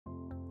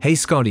Hey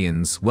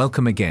Sqadians,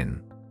 welcome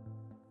again.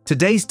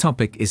 Today's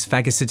topic is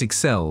phagocytic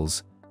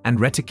cells and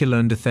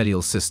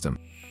reticuloendothelial system.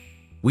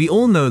 We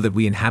all know that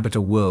we inhabit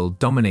a world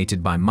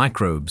dominated by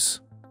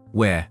microbes,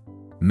 where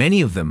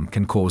many of them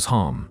can cause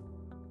harm.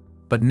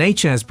 But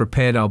nature has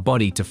prepared our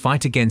body to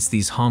fight against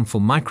these harmful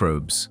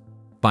microbes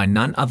by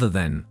none other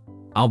than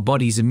our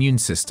body's immune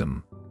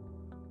system.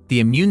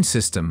 The immune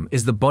system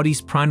is the body's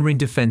primary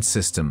defense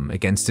system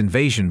against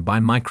invasion by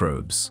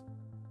microbes.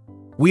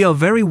 We are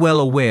very well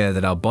aware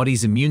that our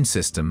body's immune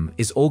system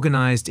is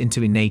organized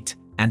into innate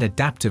and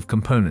adaptive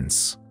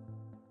components.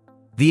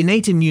 The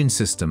innate immune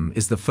system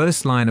is the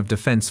first line of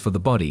defense for the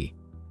body,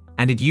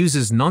 and it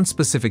uses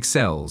non-specific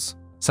cells,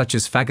 such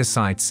as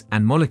phagocytes,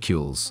 and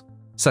molecules,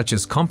 such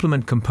as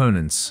complement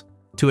components,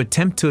 to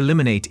attempt to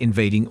eliminate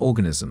invading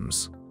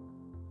organisms.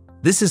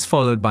 This is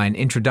followed by an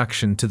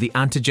introduction to the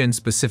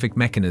antigen-specific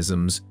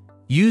mechanisms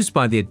used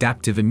by the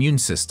adaptive immune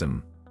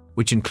system,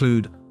 which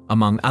include,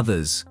 among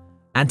others,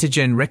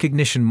 antigen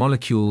recognition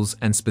molecules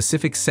and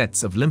specific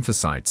sets of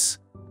lymphocytes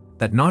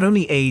that not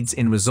only aids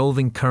in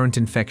resolving current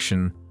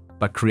infection,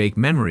 but create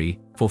memory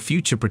for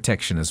future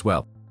protection as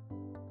well.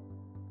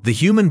 The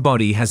human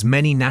body has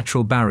many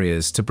natural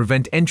barriers to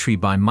prevent entry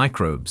by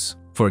microbes,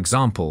 for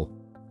example,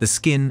 the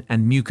skin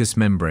and mucous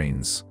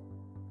membranes.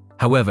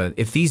 However,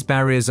 if these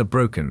barriers are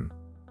broken,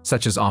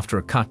 such as after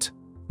a cut,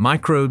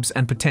 microbes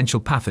and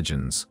potential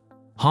pathogens,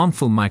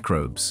 harmful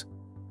microbes,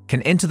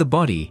 can enter the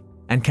body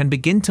and can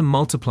begin to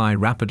multiply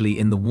rapidly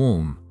in the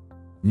warm,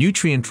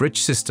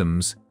 nutrient-rich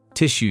systems,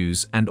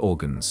 tissues, and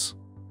organs.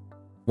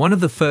 One of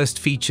the first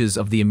features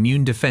of the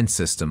immune defense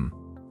system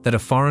that a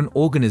foreign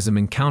organism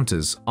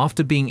encounters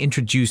after being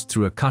introduced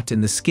through a cut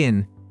in the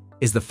skin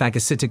is the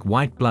phagocytic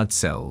white blood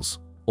cells,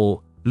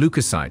 or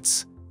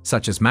leukocytes,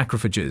 such as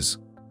macrophages,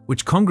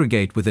 which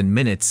congregate within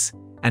minutes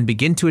and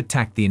begin to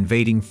attack the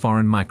invading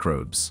foreign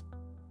microbes.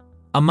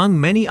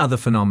 Among many other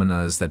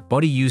phenomena that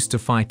body use to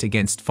fight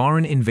against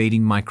foreign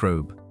invading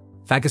microbe,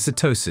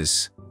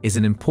 phagocytosis is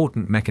an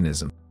important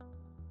mechanism.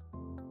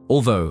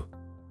 Although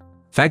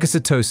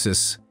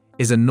phagocytosis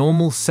is a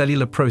normal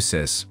cellular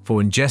process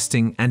for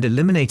ingesting and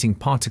eliminating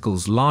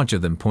particles larger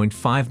than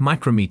 0.5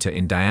 micrometer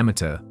in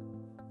diameter,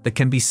 that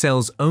can be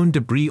cells' own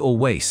debris or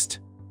waste,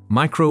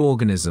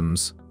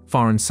 microorganisms,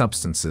 foreign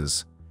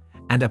substances,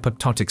 and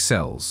apoptotic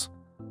cells.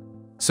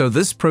 So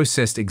this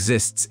process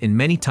exists in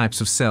many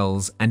types of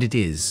cells, and it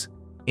is,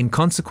 in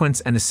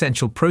consequence, an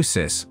essential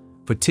process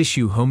for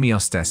tissue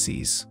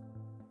homeostasis.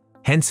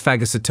 Hence,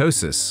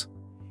 phagocytosis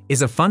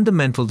is a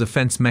fundamental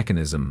defense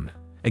mechanism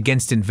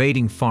against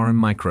invading foreign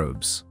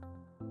microbes.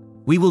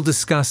 We will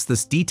discuss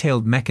this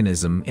detailed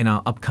mechanism in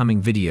our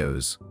upcoming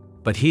videos,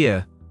 but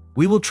here,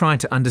 we will try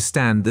to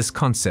understand this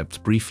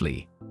concept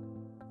briefly.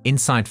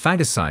 Inside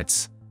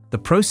phagocytes, the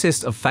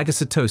process of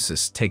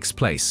phagocytosis takes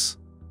place.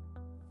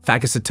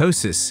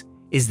 Phagocytosis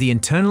is the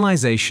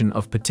internalization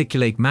of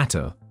particulate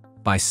matter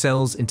by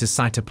cells into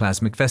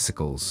cytoplasmic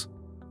vesicles.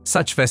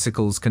 Such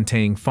vesicles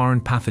containing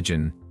foreign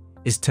pathogen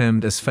is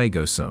termed as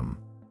phagosome.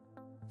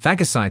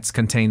 Phagocytes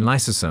contain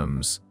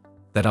lysosomes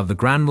that are the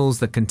granules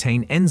that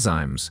contain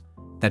enzymes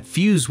that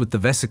fuse with the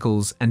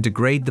vesicles and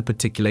degrade the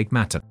particulate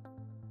matter.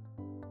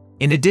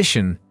 In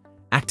addition,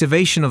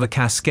 activation of a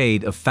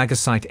cascade of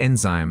phagocyte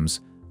enzymes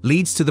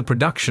leads to the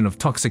production of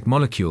toxic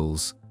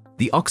molecules,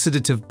 the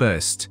oxidative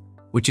burst,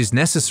 which is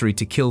necessary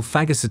to kill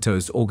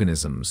phagocytose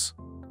organisms.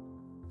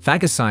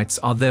 Phagocytes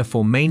are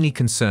therefore mainly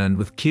concerned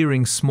with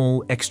clearing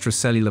small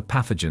extracellular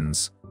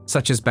pathogens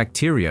such as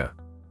bacteria,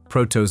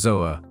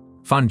 protozoa,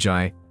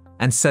 fungi,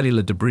 and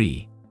cellular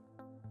debris.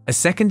 A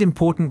second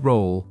important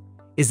role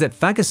is that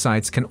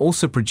phagocytes can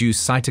also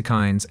produce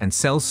cytokines and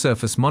cell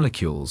surface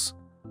molecules,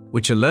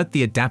 which alert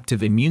the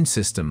adaptive immune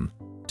system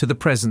to the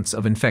presence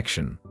of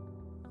infection.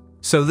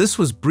 So this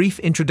was a brief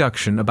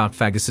introduction about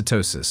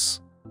phagocytosis.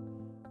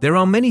 There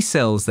are many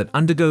cells that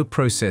undergo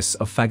process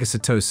of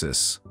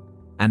phagocytosis,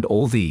 and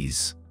all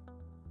these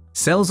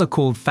cells are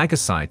called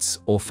phagocytes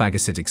or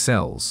phagocytic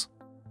cells.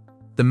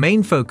 The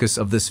main focus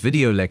of this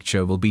video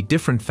lecture will be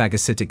different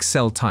phagocytic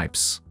cell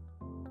types.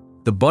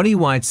 The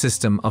body-wide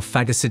system of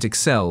phagocytic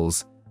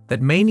cells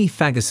that mainly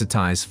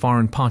phagocytize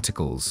foreign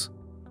particles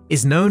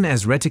is known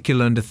as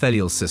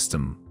Reticuloendothelial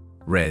System,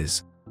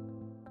 RES.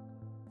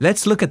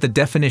 Let's look at the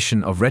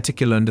definition of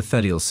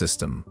Reticuloendothelial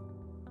System.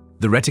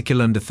 The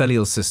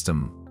Reticuloendothelial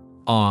System,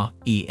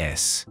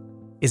 RES,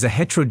 is a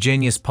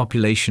heterogeneous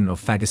population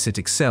of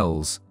phagocytic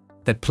cells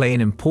that play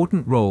an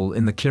important role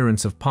in the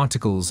clearance of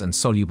particles and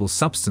soluble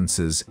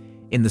substances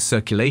in the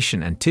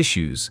circulation and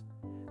tissues,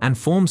 and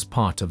forms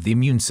part of the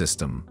immune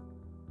system.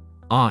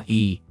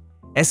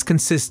 RES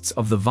consists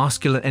of the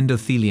vascular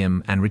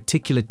endothelium and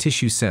reticular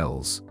tissue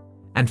cells,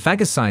 and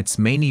phagocytes,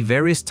 mainly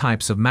various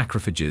types of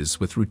macrophages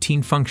with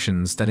routine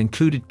functions that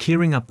included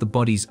clearing up the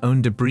body's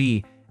own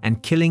debris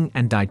and killing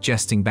and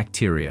digesting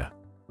bacteria.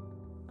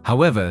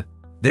 However,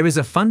 there is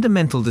a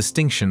fundamental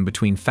distinction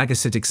between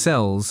phagocytic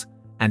cells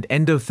and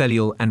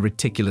endothelial and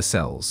reticular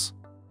cells.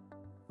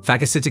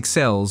 Phagocytic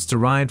cells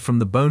derived from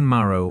the bone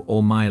marrow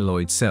or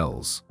myeloid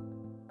cells.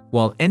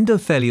 while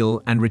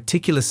endothelial and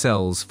reticular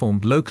cells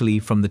formed locally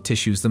from the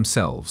tissues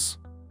themselves.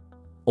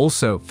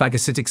 Also,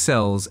 phagocytic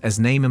cells, as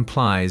name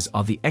implies,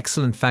 are the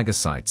excellent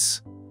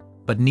phagocytes,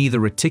 but neither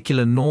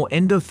reticular nor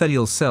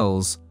endothelial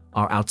cells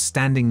are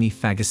outstandingly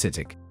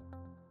phagocytic.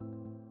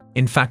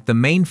 In fact, the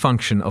main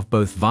function of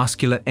both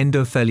vascular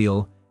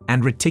endothelial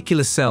and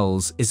reticular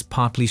cells is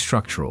partly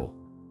structural.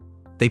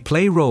 They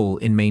play a role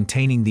in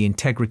maintaining the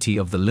integrity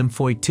of the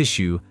lymphoid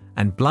tissue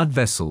and blood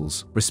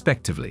vessels,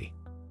 respectively.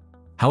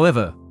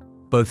 However,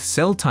 both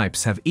cell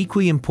types have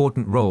equally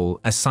important role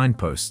as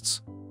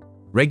signposts,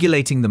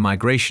 regulating the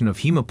migration of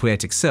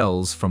hematopoietic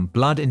cells from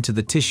blood into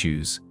the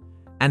tissues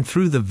and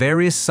through the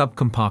various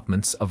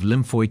subcompartments of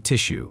lymphoid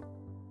tissue.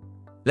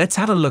 Let's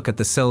have a look at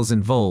the cells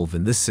involved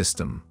in this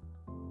system.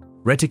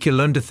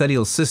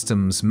 Reticuloendothelial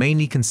systems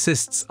mainly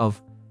consists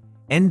of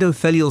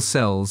endothelial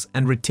cells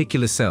and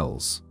reticular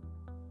cells,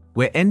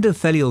 where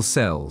endothelial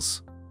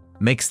cells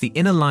makes the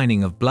inner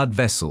lining of blood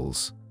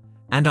vessels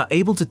and are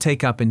able to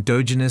take up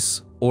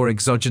endogenous or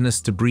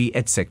exogenous debris,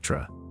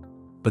 etc.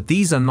 But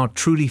these are not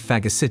truly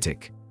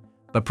phagocytic,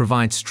 but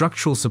provide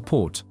structural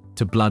support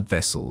to blood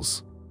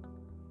vessels.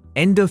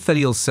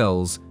 Endothelial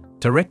cells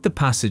direct the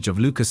passage of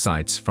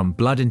leukocytes from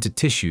blood into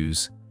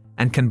tissues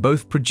and can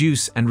both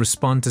produce and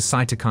respond to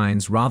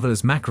cytokines rather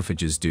as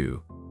macrophages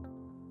do.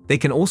 They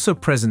can also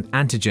present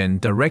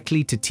antigen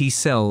directly to T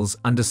cells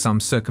under some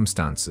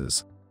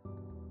circumstances.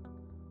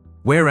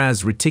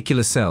 Whereas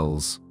reticular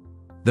cells,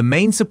 the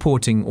main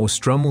supporting or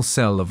stromal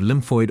cell of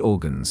lymphoid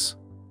organs,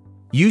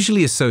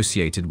 usually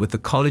associated with the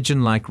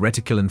collagen-like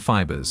reticulin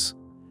fibers,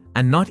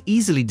 and not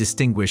easily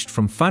distinguished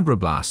from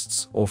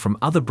fibroblasts or from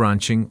other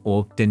branching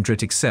or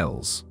dendritic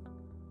cells.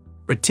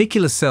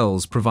 Reticular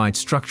cells provide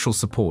structural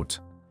support,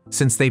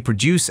 since they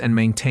produce and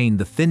maintain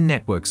the thin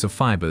networks of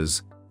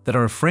fibers that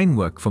are a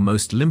framework for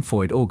most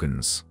lymphoid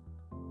organs.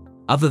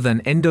 Other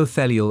than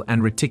endothelial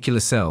and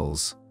reticular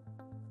cells,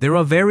 there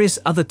are various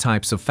other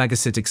types of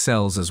phagocytic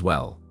cells as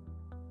well.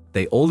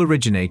 They all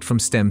originate from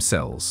stem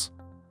cells.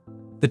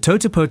 The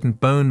totipotent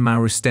bone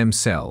marrow stem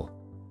cell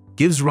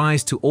gives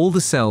rise to all the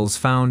cells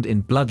found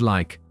in blood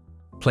like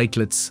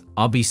platelets,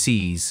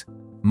 RBCs,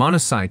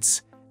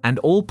 monocytes, and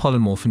all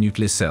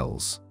polymorphonuclear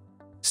cells,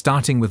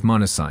 starting with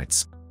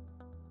monocytes.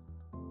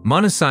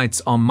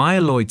 Monocytes are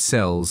myeloid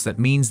cells, that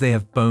means they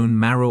have bone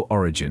marrow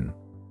origin.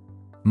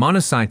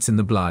 Monocytes in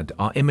the blood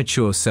are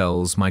immature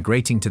cells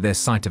migrating to their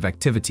site of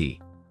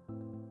activity.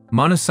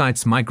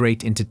 Monocytes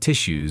migrate into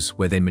tissues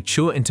where they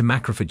mature into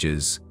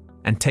macrophages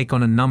and take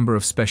on a number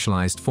of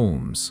specialized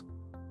forms.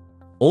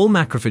 All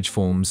macrophage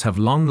forms have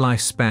long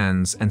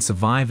lifespans and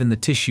survive in the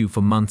tissue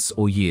for months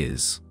or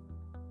years.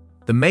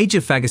 The major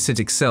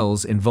phagocytic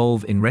cells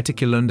involved in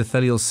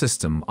reticuloendothelial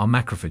system are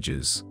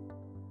macrophages.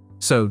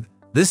 So,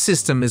 this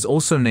system is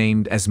also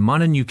named as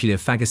mononuclear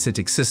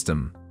phagocytic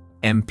system,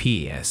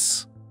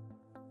 MPS.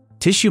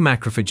 Tissue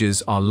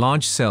macrophages are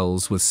large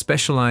cells with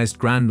specialized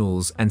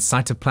granules and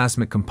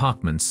cytoplasmic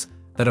compartments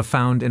that are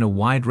found in a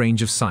wide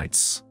range of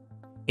sites.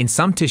 In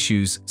some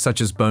tissues,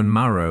 such as bone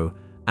marrow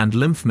and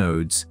lymph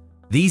nodes,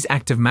 these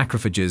active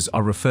macrophages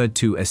are referred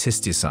to as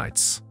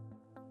histiocytes.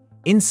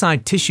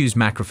 Inside tissues,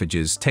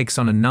 macrophages takes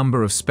on a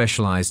number of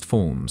specialized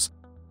forms.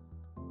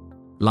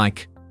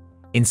 Like,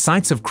 in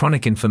sites of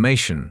chronic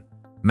inflammation,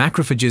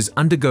 macrophages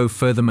undergo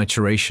further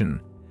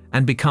maturation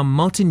and become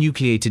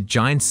multinucleated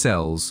giant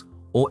cells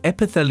or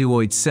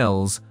epithelioid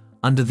cells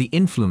under the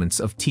influence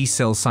of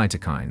T-cell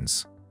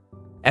cytokines.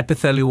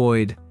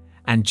 Epithelioid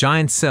and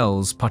giant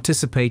cells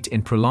participate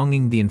in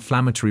prolonging the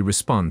inflammatory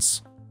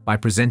response by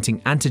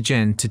presenting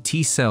antigen to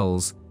T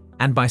cells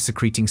and by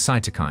secreting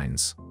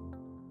cytokines.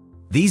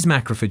 These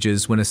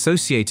macrophages, when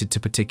associated to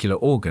particular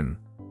organ,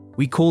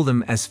 we call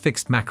them as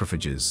fixed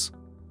macrophages,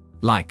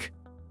 like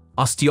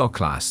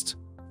osteoclast,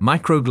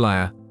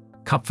 microglia,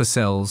 Kupffer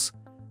cells,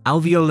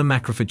 alveolar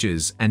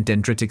macrophages, and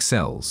dendritic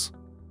cells.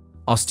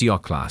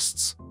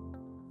 Osteoclasts.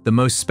 The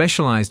most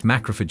specialized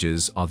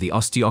macrophages are the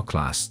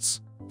osteoclasts,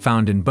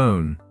 found in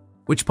bone,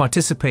 which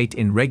participate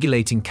in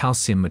regulating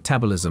calcium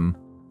metabolism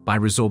by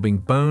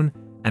resorbing bone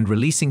and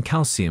releasing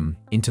calcium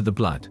into the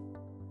blood.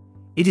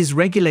 It is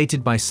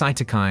regulated by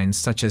cytokines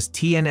such as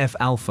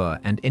TNF-alpha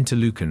and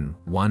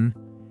interleukin-1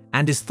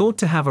 and is thought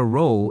to have a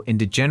role in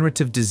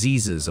degenerative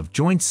diseases of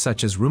joints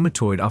such as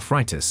rheumatoid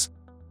arthritis.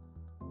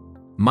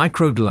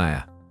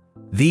 Microglia.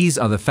 These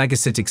are the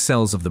phagocytic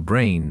cells of the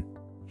brain,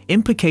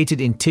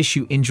 implicated in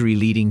tissue injury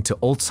leading to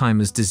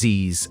Alzheimer's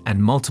disease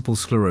and multiple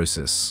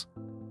sclerosis.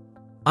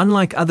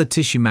 Unlike other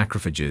tissue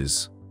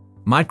macrophages,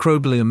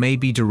 microglia may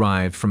be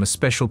derived from a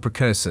special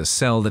precursor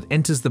cell that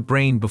enters the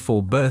brain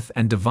before birth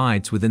and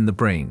divides within the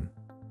brain.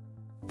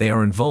 They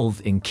are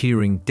involved in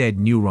clearing dead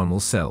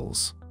neuronal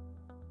cells.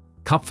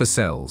 Kupffer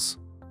cells.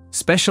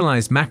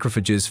 Specialized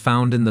macrophages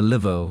found in the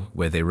liver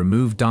where they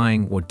remove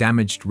dying or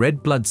damaged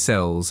red blood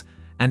cells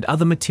and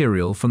other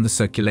material from the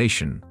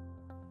circulation.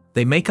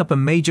 They make up a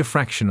major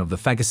fraction of the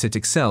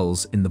phagocytic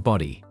cells in the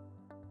body.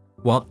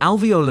 While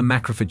alveolar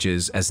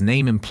macrophages, as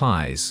name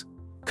implies,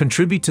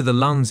 contribute to the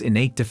lungs'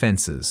 innate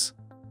defenses.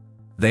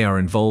 They are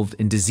involved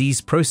in disease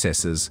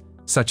processes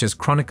such as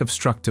chronic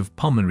obstructive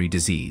pulmonary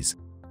disease.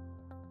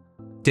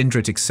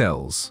 Dendritic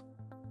cells.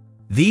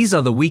 These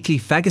are the weakly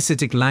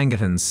phagocytic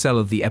Langerhans cell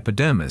of the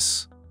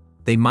epidermis.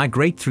 They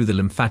migrate through the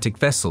lymphatic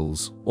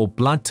vessels or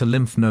blood to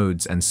lymph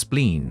nodes and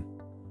spleen,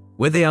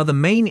 where they are the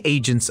main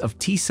agents of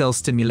T-cell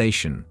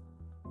stimulation.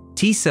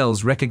 T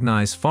cells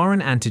recognize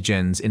foreign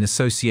antigens in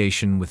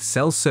association with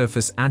cell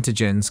surface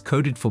antigens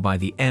coded for by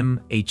the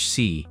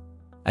MHC,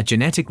 a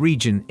genetic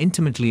region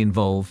intimately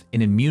involved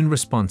in immune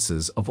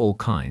responses of all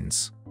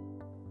kinds.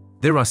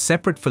 There are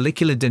separate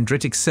follicular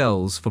dendritic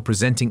cells for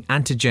presenting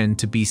antigen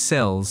to B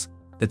cells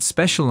that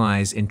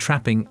specialize in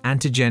trapping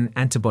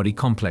antigen-antibody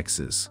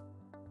complexes.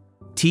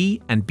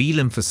 T and B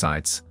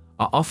lymphocytes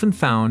are often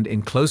found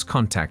in close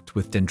contact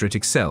with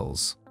dendritic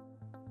cells.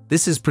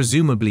 This is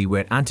presumably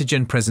where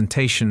antigen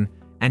presentation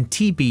and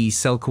T-B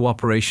cell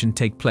cooperation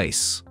take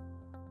place.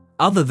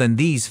 Other than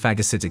these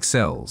phagocytic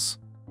cells,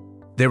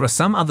 there are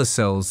some other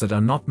cells that are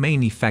not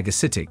mainly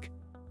phagocytic,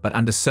 but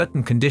under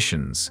certain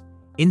conditions,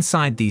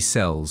 inside these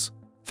cells,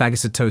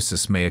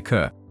 phagocytosis may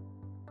occur.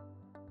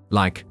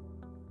 Like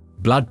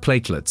blood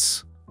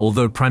platelets,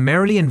 although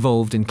primarily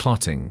involved in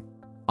clotting,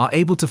 are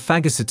able to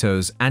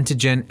phagocytose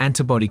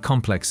antigen-antibody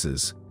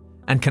complexes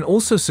and can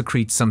also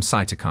secrete some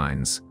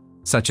cytokines,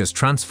 such as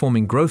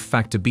transforming growth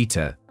factor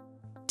beta,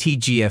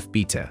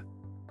 TGF-beta.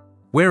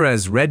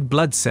 Whereas red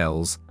blood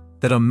cells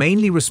that are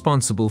mainly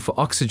responsible for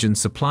oxygen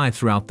supply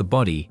throughout the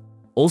body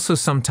also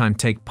sometimes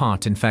take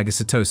part in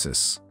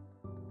phagocytosis.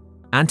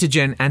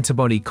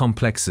 Antigen-antibody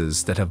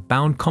complexes that have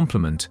bound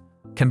complement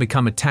can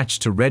become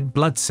attached to red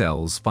blood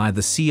cells via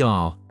the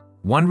CR1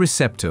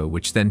 receptor,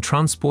 which then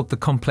transport the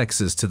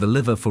complexes to the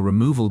liver for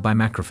removal by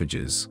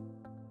macrophages.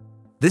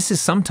 This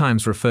is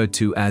sometimes referred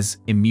to as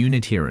immune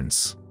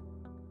adherence.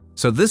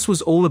 So this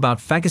was all about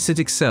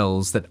phagocytic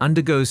cells that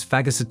undergoes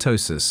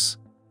phagocytosis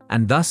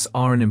and thus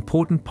are an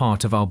important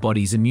part of our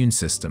body's immune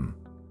system.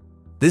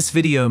 This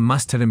video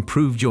must have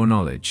improved your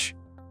knowledge.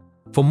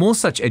 For more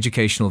such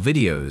educational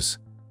videos,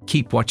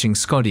 keep watching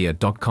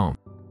sqadia.com.